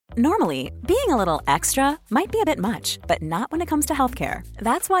Normally, being a little extra might be a bit much, but not when it comes to healthcare.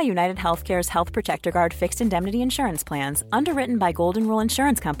 That's why United Healthcare's Health Protector Guard fixed indemnity insurance plans, underwritten by Golden Rule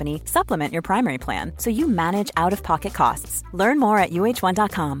Insurance Company, supplement your primary plan so you manage out-of-pocket costs. Learn more at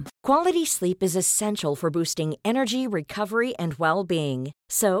uh1.com. Quality sleep is essential for boosting energy, recovery, and well-being.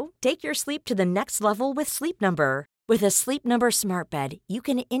 So, take your sleep to the next level with Sleep Number. With a Sleep Number smart bed, you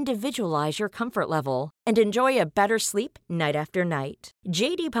can individualize your comfort level and enjoy a better sleep night after night.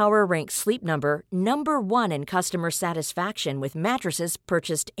 J.D. Power ranks Sleep Number number 1 in customer satisfaction with mattresses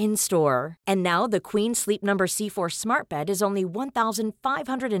purchased in-store. And now the Queen Sleep Number C4 smart bed is only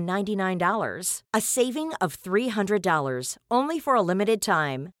 $1,599, a saving of $300, only for a limited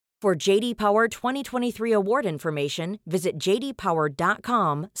time. For J.D. Power 2023 award information, visit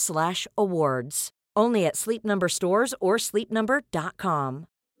jdpower.com/awards. Only at Sleep Number stores or sleepnumber.com.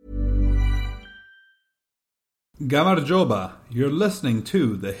 Gamarjoba, you're listening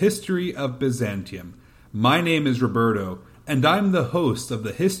to The History of Byzantium. My name is Roberto, and I'm the host of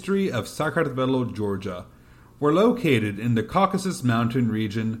The History of Sakartvelo, Georgia. We're located in the Caucasus Mountain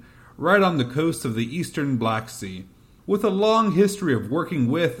region, right on the coast of the eastern Black Sea. With a long history of working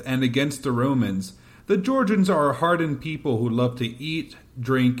with and against the Romans, the Georgians are a hardened people who love to eat,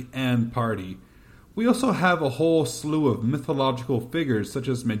 drink, and party. We also have a whole slew of mythological figures such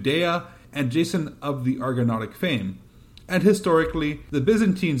as Medea and Jason of the Argonautic fame. And historically, the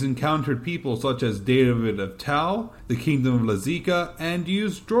Byzantines encountered people such as David of Tau, the kingdom of Lazica, and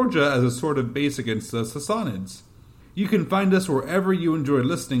used Georgia as a sort of base against the Sassanids. You can find us wherever you enjoy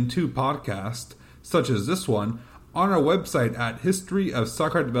listening to podcasts, such as this one, on our website at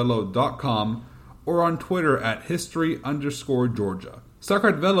historyofsakartvelo.com or on Twitter at history_Georgia.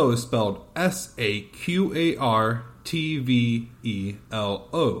 Sakartvelo is spelled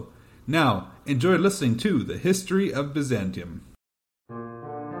Sakartvelo. Now, enjoy listening to The History of Byzantium.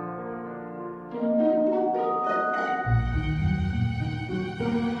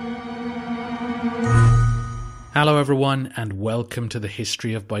 Hello everyone, and welcome to The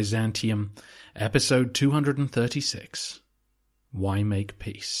History of Byzantium, episode 236. Why Make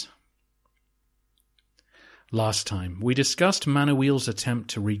Peace? Last time, we discussed Manuel's attempt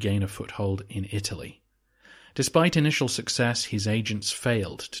to regain a foothold in Italy. Despite initial success, his agents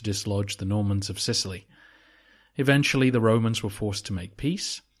failed to dislodge the Normans of Sicily. Eventually, the Romans were forced to make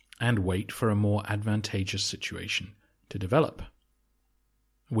peace and wait for a more advantageous situation to develop.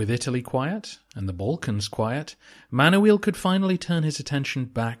 With Italy quiet and the Balkans quiet, Manuel could finally turn his attention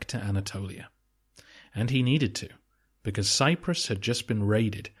back to Anatolia. And he needed to, because Cyprus had just been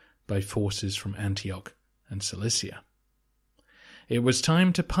raided by forces from Antioch and Cilicia. It was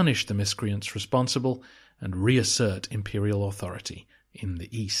time to punish the miscreants responsible and reassert imperial authority in the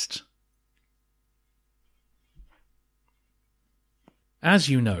east. As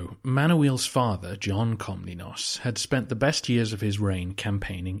you know, Manuel's father, John Komnenos, had spent the best years of his reign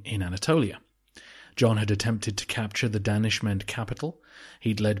campaigning in Anatolia. John had attempted to capture the Danishmend capital,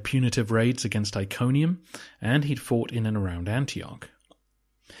 he'd led punitive raids against Iconium, and he'd fought in and around Antioch.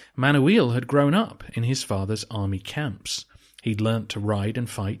 Manuel had grown up in his father's army camps. He'd learnt to ride and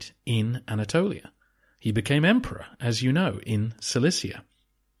fight in Anatolia. He became emperor, as you know, in Cilicia.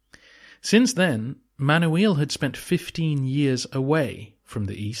 Since then, Manuel had spent 15 years away from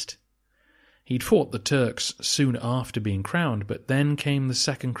the east. He'd fought the Turks soon after being crowned, but then came the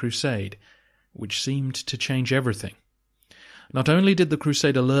Second Crusade, which seemed to change everything. Not only did the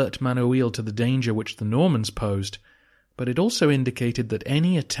crusade alert Manuel to the danger which the Normans posed, but it also indicated that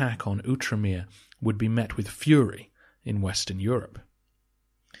any attack on Outremer would be met with fury in Western Europe.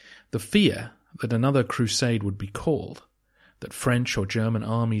 The fear that another crusade would be called, that French or German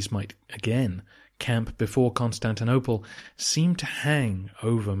armies might again camp before Constantinople, seemed to hang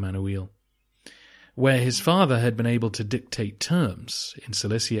over Manuel. Where his father had been able to dictate terms in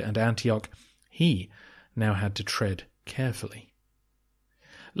Cilicia and Antioch, he now had to tread carefully.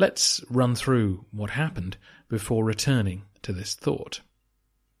 Let's run through what happened before returning to this thought.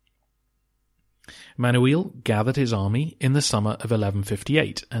 Manuel gathered his army in the summer of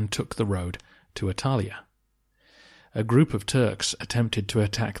 1158 and took the road to Italia. A group of Turks attempted to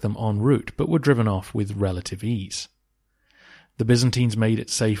attack them en route, but were driven off with relative ease. The Byzantines made it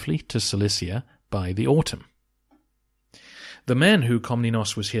safely to Cilicia by the autumn. The men who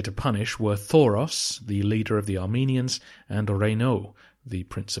Komnenos was here to punish were Thoros, the leader of the Armenians, and Renaud, the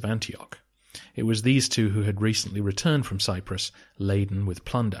Prince of Antioch. It was these two who had recently returned from Cyprus, laden with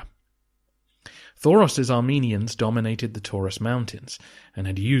plunder. Thoros' Armenians dominated the Taurus Mountains, and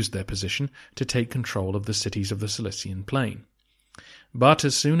had used their position to take control of the cities of the Cilician plain. But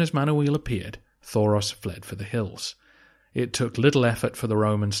as soon as Manuel appeared, Thoros fled for the hills. It took little effort for the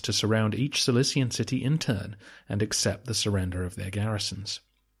Romans to surround each Cilician city in turn and accept the surrender of their garrisons.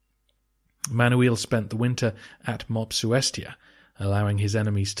 Manuel spent the winter at Mopsuestia, allowing his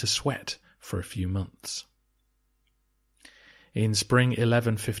enemies to sweat for a few months. In spring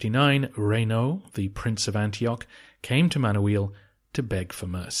 1159, Reynaud, the Prince of Antioch, came to Manuel to beg for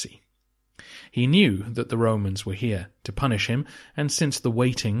mercy. He knew that the Romans were here to punish him, and since the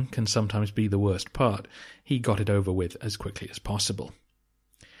waiting can sometimes be the worst part, he got it over with as quickly as possible.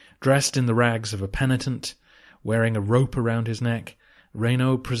 Dressed in the rags of a penitent, wearing a rope around his neck,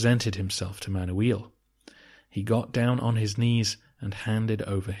 Reynaud presented himself to Manuel. He got down on his knees and handed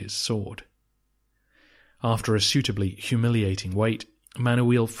over his sword. After a suitably humiliating wait,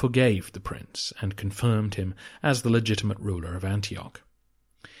 Manuel forgave the prince and confirmed him as the legitimate ruler of Antioch.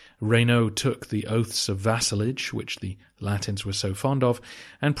 Reynaud took the oaths of vassalage, which the Latins were so fond of,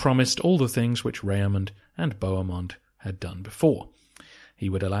 and promised all the things which Raymond and Bohemond had done before. He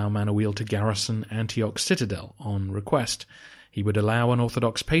would allow Manuel to garrison Antioch's citadel on request. He would allow an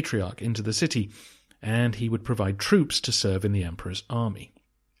Orthodox patriarch into the city, and he would provide troops to serve in the emperor's army.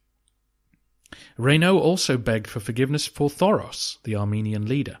 Reynaud also begged for forgiveness for Thoros, the Armenian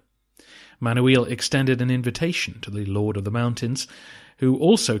leader. Manuel extended an invitation to the Lord of the Mountains, who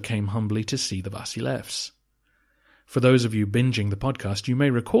also came humbly to see the Vasilevs. For those of you binging the podcast, you may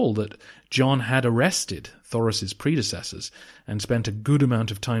recall that John had arrested Thoros' predecessors and spent a good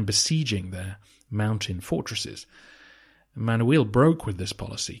amount of time besieging their mountain fortresses. Manuel broke with this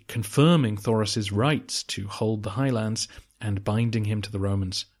policy, confirming Thoros' rights to hold the highlands and binding him to the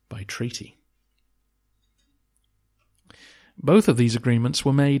Romans by treaty. Both of these agreements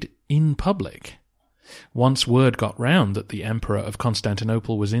were made in public. Once word got round that the Emperor of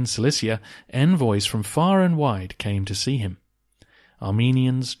Constantinople was in Cilicia, envoys from far and wide came to see him.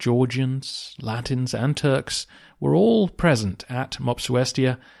 Armenians, Georgians, Latins, and Turks were all present at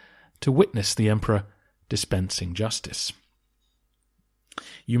Mopsuestia to witness the Emperor dispensing justice.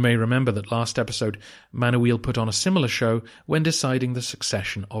 You may remember that last episode Manuel put on a similar show when deciding the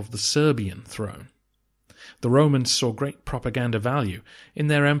succession of the Serbian throne. The Romans saw great propaganda value in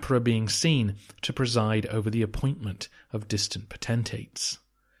their emperor being seen to preside over the appointment of distant potentates.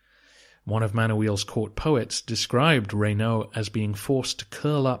 One of Manuel's court poets described Reynaud as being forced to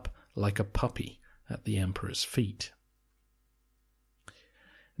curl up like a puppy at the emperor's feet.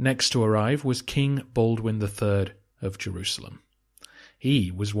 Next to arrive was King Baldwin III of Jerusalem.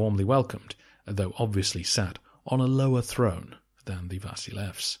 He was warmly welcomed, though obviously sat on a lower throne than the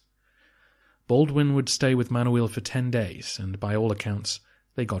Vasilevs. Baldwin would stay with Manuel for 10 days, and by all accounts,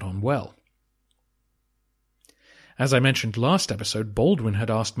 they got on well. As I mentioned last episode, Baldwin had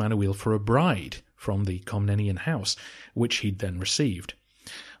asked Manuel for a bride from the Komnenian house, which he'd then received.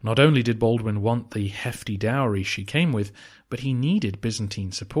 Not only did Baldwin want the hefty dowry she came with, but he needed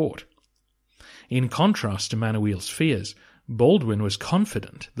Byzantine support. In contrast to Manuel's fears, Baldwin was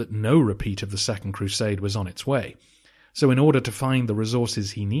confident that no repeat of the Second Crusade was on its way. So in order to find the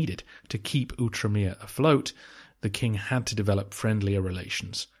resources he needed to keep Outremer afloat, the king had to develop friendlier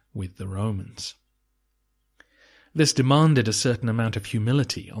relations with the Romans. This demanded a certain amount of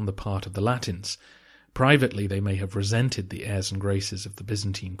humility on the part of the Latins. Privately, they may have resented the airs and graces of the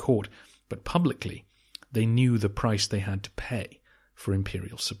Byzantine court, but publicly, they knew the price they had to pay for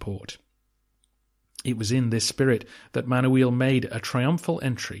imperial support. It was in this spirit that Manuel made a triumphal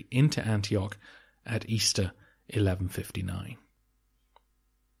entry into Antioch at Easter 1159.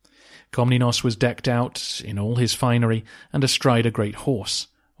 Komnenos was decked out in all his finery and astride a great horse,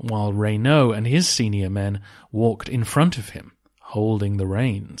 while Reynaud and his senior men walked in front of him, holding the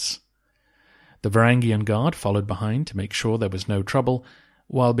reins. The Varangian guard followed behind to make sure there was no trouble,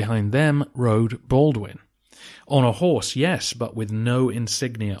 while behind them rode Baldwin. On a horse, yes, but with no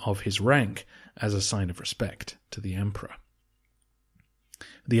insignia of his rank as a sign of respect to the emperor.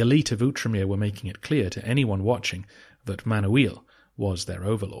 The elite of Outremer were making it clear to anyone watching that Manuel was their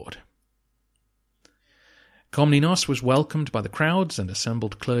overlord. Komnenos was welcomed by the crowds and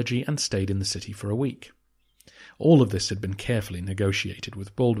assembled clergy and stayed in the city for a week. All of this had been carefully negotiated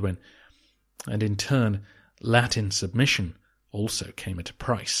with Baldwin, and in turn, Latin submission also came at a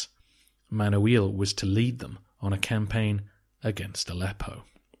price. Manuel was to lead them on a campaign against Aleppo.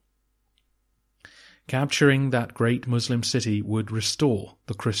 Capturing that great Muslim city would restore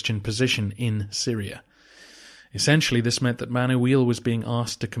the Christian position in Syria. Essentially, this meant that Manuel was being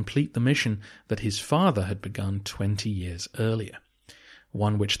asked to complete the mission that his father had begun 20 years earlier,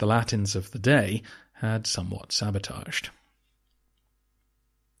 one which the Latins of the day had somewhat sabotaged.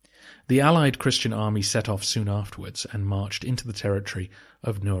 The allied Christian army set off soon afterwards and marched into the territory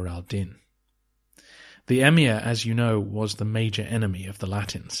of Nur al-Din. The emir, as you know, was the major enemy of the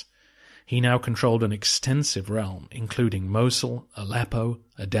Latins. He now controlled an extensive realm, including Mosul, Aleppo,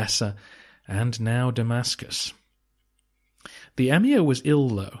 Edessa, and now Damascus. The emir was ill,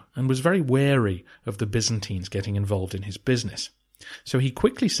 though, and was very wary of the Byzantines getting involved in his business, so he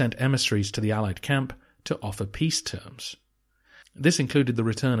quickly sent emissaries to the Allied camp to offer peace terms. This included the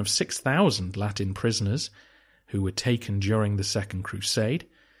return of 6,000 Latin prisoners who were taken during the Second Crusade,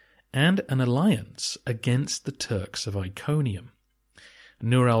 and an alliance against the Turks of Iconium.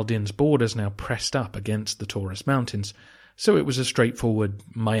 Nur al-Din's borders now pressed up against the Taurus Mountains, so it was a straightforward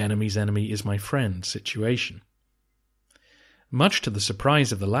my enemy's enemy is my friend situation. Much to the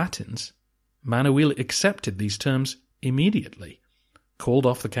surprise of the Latins, Manuel accepted these terms immediately, called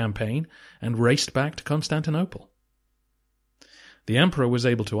off the campaign, and raced back to Constantinople. The emperor was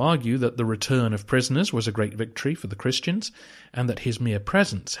able to argue that the return of prisoners was a great victory for the Christians, and that his mere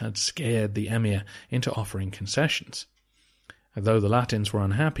presence had scared the emir into offering concessions. Though the Latins were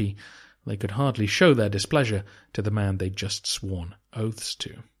unhappy, they could hardly show their displeasure to the man they'd just sworn oaths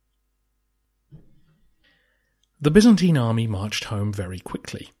to. The Byzantine army marched home very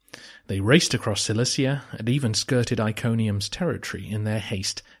quickly. They raced across Cilicia and even skirted Iconium's territory in their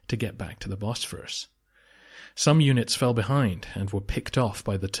haste to get back to the Bosphorus. Some units fell behind and were picked off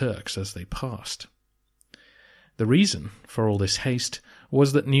by the Turks as they passed. The reason for all this haste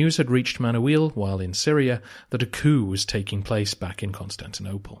was that news had reached Manuel while in Syria that a coup was taking place back in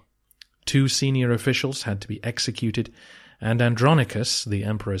Constantinople. 2 senior officials had to be executed, and Andronicus, the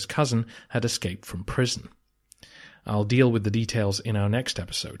emperor's cousin, had escaped from prison. I'll deal with the details in our next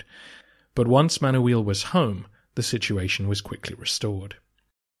episode, but once Manuel was home, the situation was quickly restored.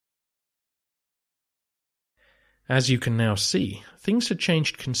 As you can now see, things had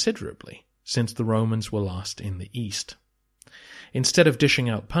changed considerably since the Romans were last in the East. Instead of dishing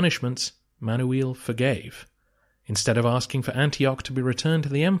out punishments, Manuel forgave. Instead of asking for Antioch to be returned to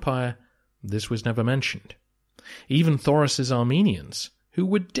the empire, this was never mentioned. Even Thoris's Armenians, who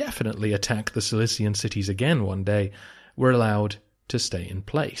would definitely attack the Cilician cities again one day, were allowed to stay in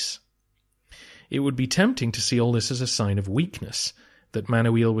place. It would be tempting to see all this as a sign of weakness, that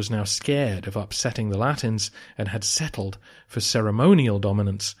Manuel was now scared of upsetting the Latins and had settled for ceremonial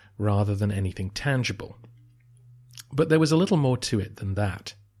dominance rather than anything tangible. But there was a little more to it than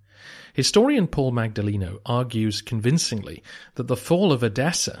that. Historian Paul Magdaleno argues convincingly that the fall of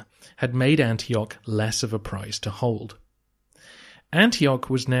Edessa had made Antioch less of a prize to hold. Antioch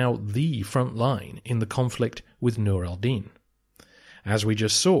was now the front line in the conflict with Nur al-Din. As we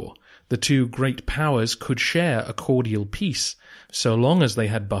just saw, the 2 great powers could share a cordial peace so long as they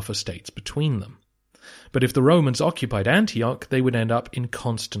had buffer states between them. But if the Romans occupied Antioch, they would end up in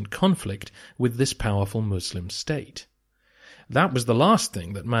constant conflict with this powerful Muslim state. That was the last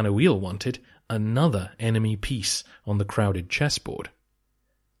thing that Manuel wanted, another enemy piece on the crowded chessboard.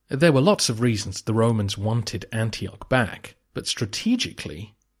 There were lots of reasons the Romans wanted Antioch back, but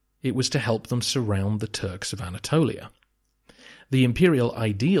strategically it was to help them surround the Turks of Anatolia. The imperial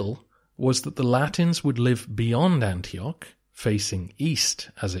ideal was that the Latins would live beyond Antioch, facing east,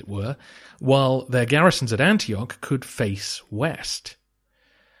 as it were, while their garrisons at Antioch could face west.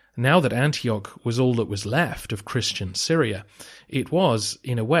 Now that Antioch was all that was left of Christian Syria, it was,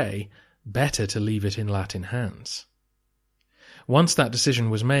 in a way, better to leave it in Latin hands. Once that decision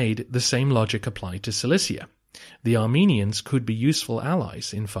was made, the same logic applied to Cilicia. The Armenians could be useful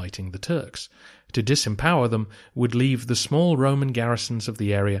allies in fighting the Turks. To disempower them would leave the small Roman garrisons of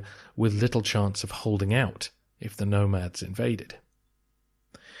the area with little chance of holding out if the nomads invaded.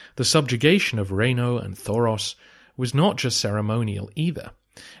 The subjugation of Reno and Thoros was not just ceremonial either.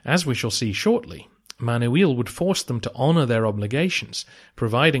 As we shall see shortly, Manuel would force them to honour their obligations,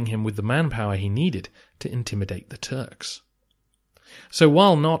 providing him with the manpower he needed to intimidate the Turks. So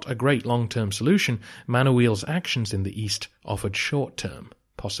while not a great long-term solution, Manuel's actions in the east offered short-term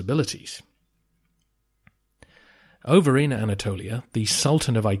possibilities. Over in Anatolia, the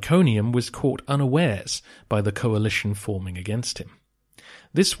Sultan of Iconium was caught unawares by the coalition forming against him.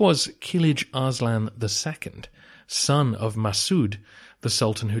 This was Kilij Arslan II, son of Masud, the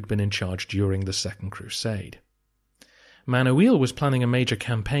Sultan who'd been in charge during the Second Crusade. Manuel was planning a major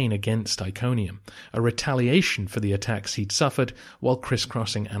campaign against Iconium, a retaliation for the attacks he'd suffered while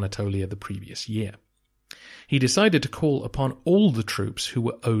crisscrossing Anatolia the previous year. He decided to call upon all the troops who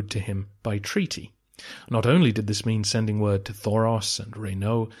were owed to him by treaty. Not only did this mean sending word to Thoros and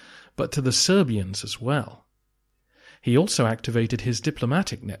Reno, but to the Serbians as well. He also activated his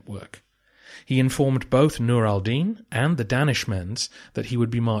diplomatic network. He informed both Nur al-Din and the Danishmends that he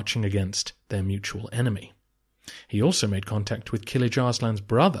would be marching against their mutual enemy. He also made contact with Kilij Arslan's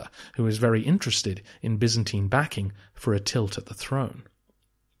brother, who was very interested in Byzantine backing for a tilt at the throne.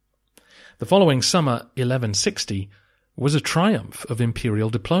 The following summer, 1160, was a triumph of imperial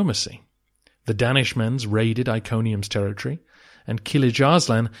diplomacy. The Danishmends raided Iconium's territory, and Kilij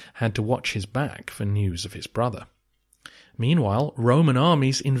Arslan had to watch his back for news of his brother. Meanwhile, Roman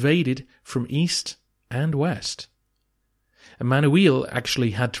armies invaded from east and west. Emmanuel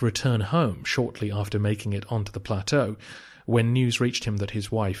actually had to return home shortly after making it onto the plateau, when news reached him that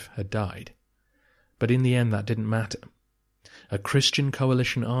his wife had died. But in the end that didn't matter. A Christian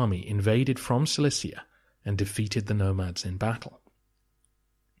coalition army invaded from Cilicia and defeated the nomads in battle.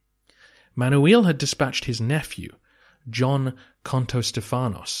 Manuel had dispatched his nephew, John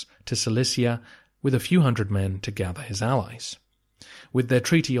Kontostephanos, to Cilicia with a few hundred men to gather his allies. With their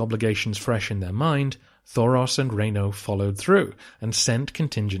treaty obligations fresh in their mind, Thoros and Reno followed through and sent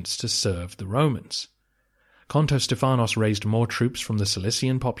contingents to serve the Romans. Kontostephanos raised more troops from the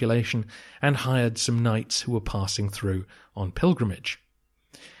Cilician population and hired some knights who were passing through on pilgrimage.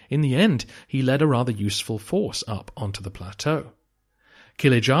 In the end, he led a rather useful force up onto the plateau.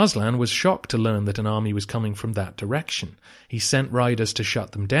 Kilij Arslan was shocked to learn that an army was coming from that direction. He sent riders to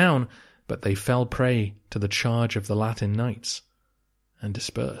shut them down, but they fell prey to the charge of the Latin knights and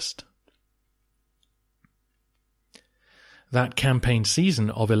dispersed. That campaign season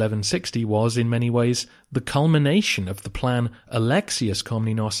of 1160 was, in many ways, the culmination of the plan Alexius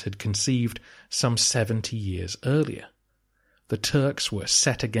Komnenos had conceived some 70 years earlier. The Turks were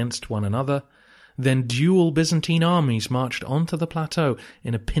set against one another, then dual Byzantine armies marched onto the plateau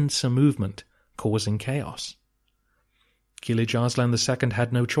in a pincer movement, causing chaos. Kilij Arslan II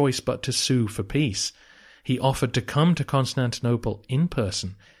had no choice but to sue for peace. He offered to come to Constantinople in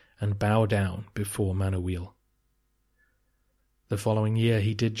person and bow down before Manuel. The following year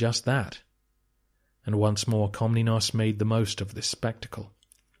he did just that, and once more Komnenos made the most of this spectacle.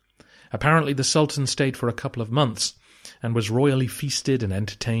 Apparently the Sultan stayed for a couple of months and was royally feasted and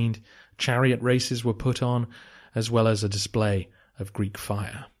entertained. Chariot races were put on, as well as a display of Greek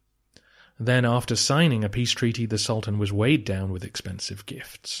fire. Then, after signing a peace treaty, the Sultan was weighed down with expensive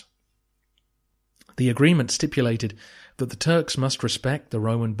gifts. The agreement stipulated that the Turks must respect the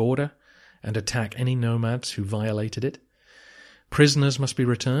Roman border and attack any nomads who violated it. Prisoners must be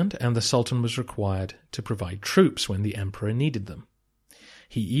returned, and the Sultan was required to provide troops when the emperor needed them.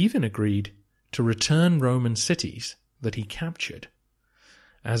 He even agreed to return Roman cities that he captured,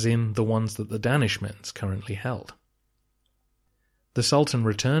 as in the ones that the Danishmends currently held. The Sultan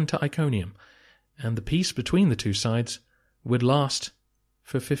returned to Iconium, and the peace between the two sides would last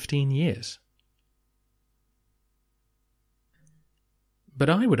for 15 years. But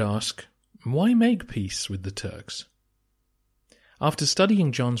I would ask, why make peace with the Turks? After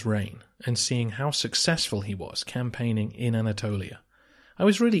studying John's reign and seeing how successful he was campaigning in Anatolia, I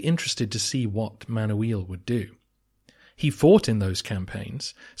was really interested to see what Manuel would do. He fought in those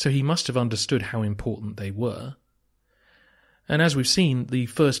campaigns, so he must have understood how important they were. And as we've seen, the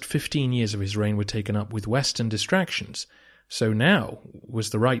first 15 years of his reign were taken up with Western distractions, so now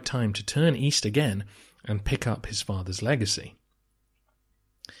was the right time to turn east again and pick up his father's legacy.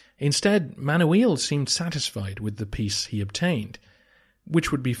 Instead, Manuel seemed satisfied with the peace he obtained,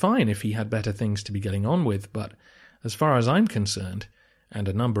 which would be fine if he had better things to be getting on with, but as far as I'm concerned, and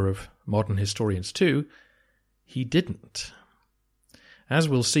a number of modern historians too, he didn't. As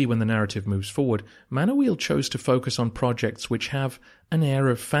we'll see when the narrative moves forward, Manuel chose to focus on projects which have an air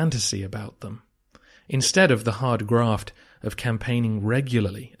of fantasy about them, instead of the hard graft of campaigning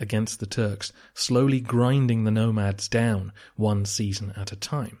regularly against the Turks, slowly grinding the nomads down one season at a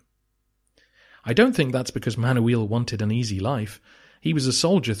time. I don't think that's because Manuel wanted an easy life. He was a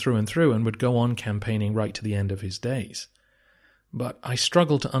soldier through and through and would go on campaigning right to the end of his days. But I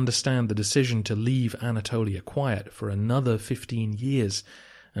struggle to understand the decision to leave Anatolia quiet for another 15 years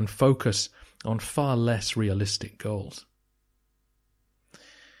and focus on far less realistic goals.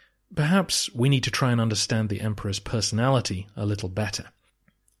 Perhaps we need to try and understand the emperor's personality a little better.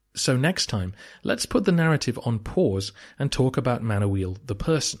 So next time, let's put the narrative on pause and talk about Manuel the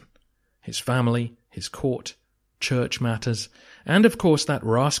person, his family, his court, church matters, and of course that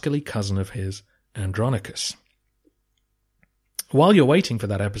rascally cousin of his, Andronicus. While you're waiting for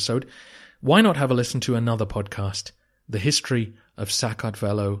that episode, why not have a listen to another podcast, The History of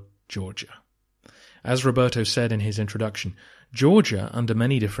Sakartvelo, Georgia. As Roberto said in his introduction, Georgia, under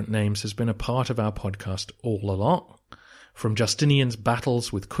many different names, has been a part of our podcast all along. From Justinian's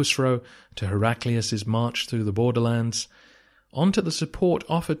battles with Khusro to Heraclius's march through the borderlands, on to the support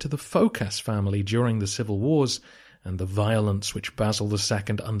offered to the Phocas family during the civil wars and the violence which Basil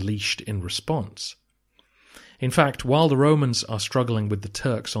II unleashed in response. In fact, while the Romans are struggling with the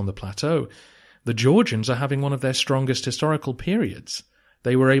Turks on the plateau, the Georgians are having one of their strongest historical periods.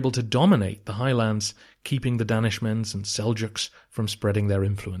 They were able to dominate the highlands, keeping the Danishmends and Seljuks from spreading their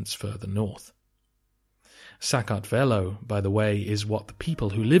influence further north. Sakartvelo, by the way, is what the people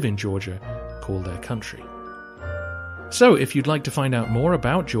who live in Georgia call their country. So, if you'd like to find out more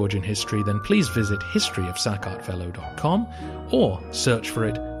about Georgian history, then please visit historyofsakartvelo.com or search for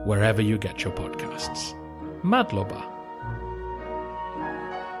it wherever you get your podcasts. Madloba.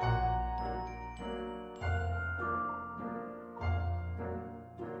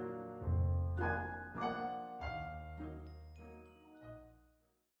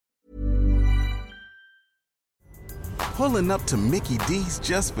 Pulling up to Mickey D's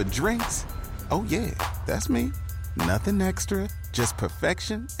just for drinks? Oh yeah, that's me. Nothing extra, just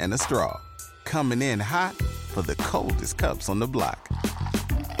perfection and a straw. Coming in hot for the coldest cups on the block.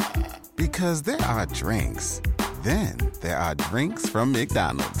 Because there are drinks. Then there are drinks from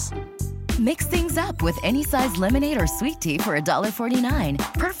McDonald's. Mix things up with any size lemonade or sweet tea for $1.49.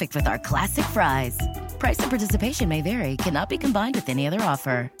 Perfect with our classic fries. Price and participation may vary. Cannot be combined with any other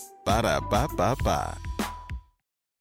offer. Ba-da-ba-ba-ba.